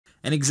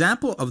An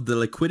example of the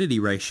liquidity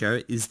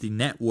ratio is the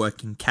net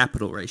working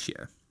capital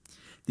ratio.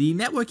 The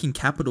net working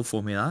capital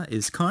formula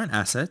is current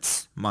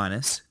assets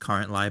minus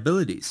current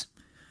liabilities.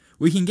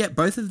 We can get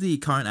both of the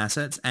current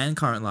assets and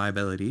current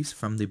liabilities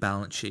from the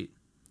balance sheet.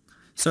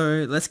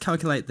 So let's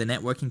calculate the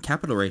net working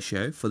capital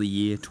ratio for the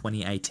year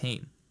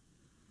 2018.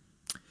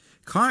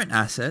 Current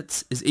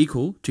assets is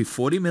equal to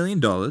 $40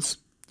 million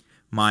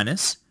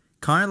minus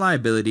current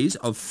liabilities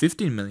of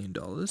 $15 million,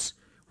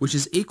 which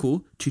is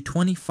equal to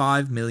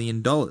 $25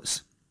 million. The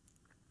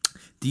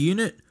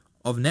unit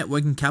of net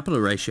working capital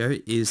ratio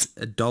is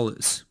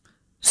dollars.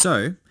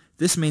 So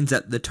this means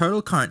that the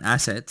total current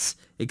assets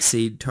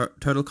exceed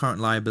total current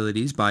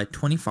liabilities by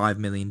 $25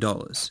 million.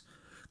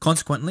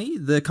 Consequently,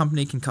 the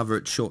company can cover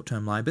its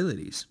short-term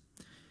liabilities.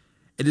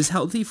 It is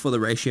healthy for the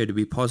ratio to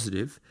be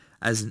positive,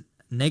 as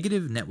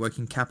negative net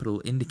working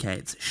capital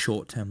indicates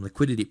short-term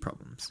liquidity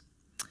problems.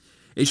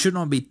 It should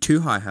not be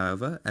too high,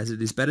 however, as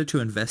it is better to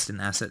invest in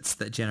assets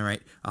that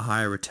generate a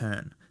higher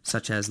return,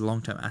 such as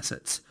long-term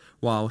assets,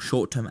 while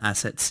short-term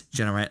assets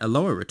generate a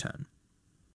lower return.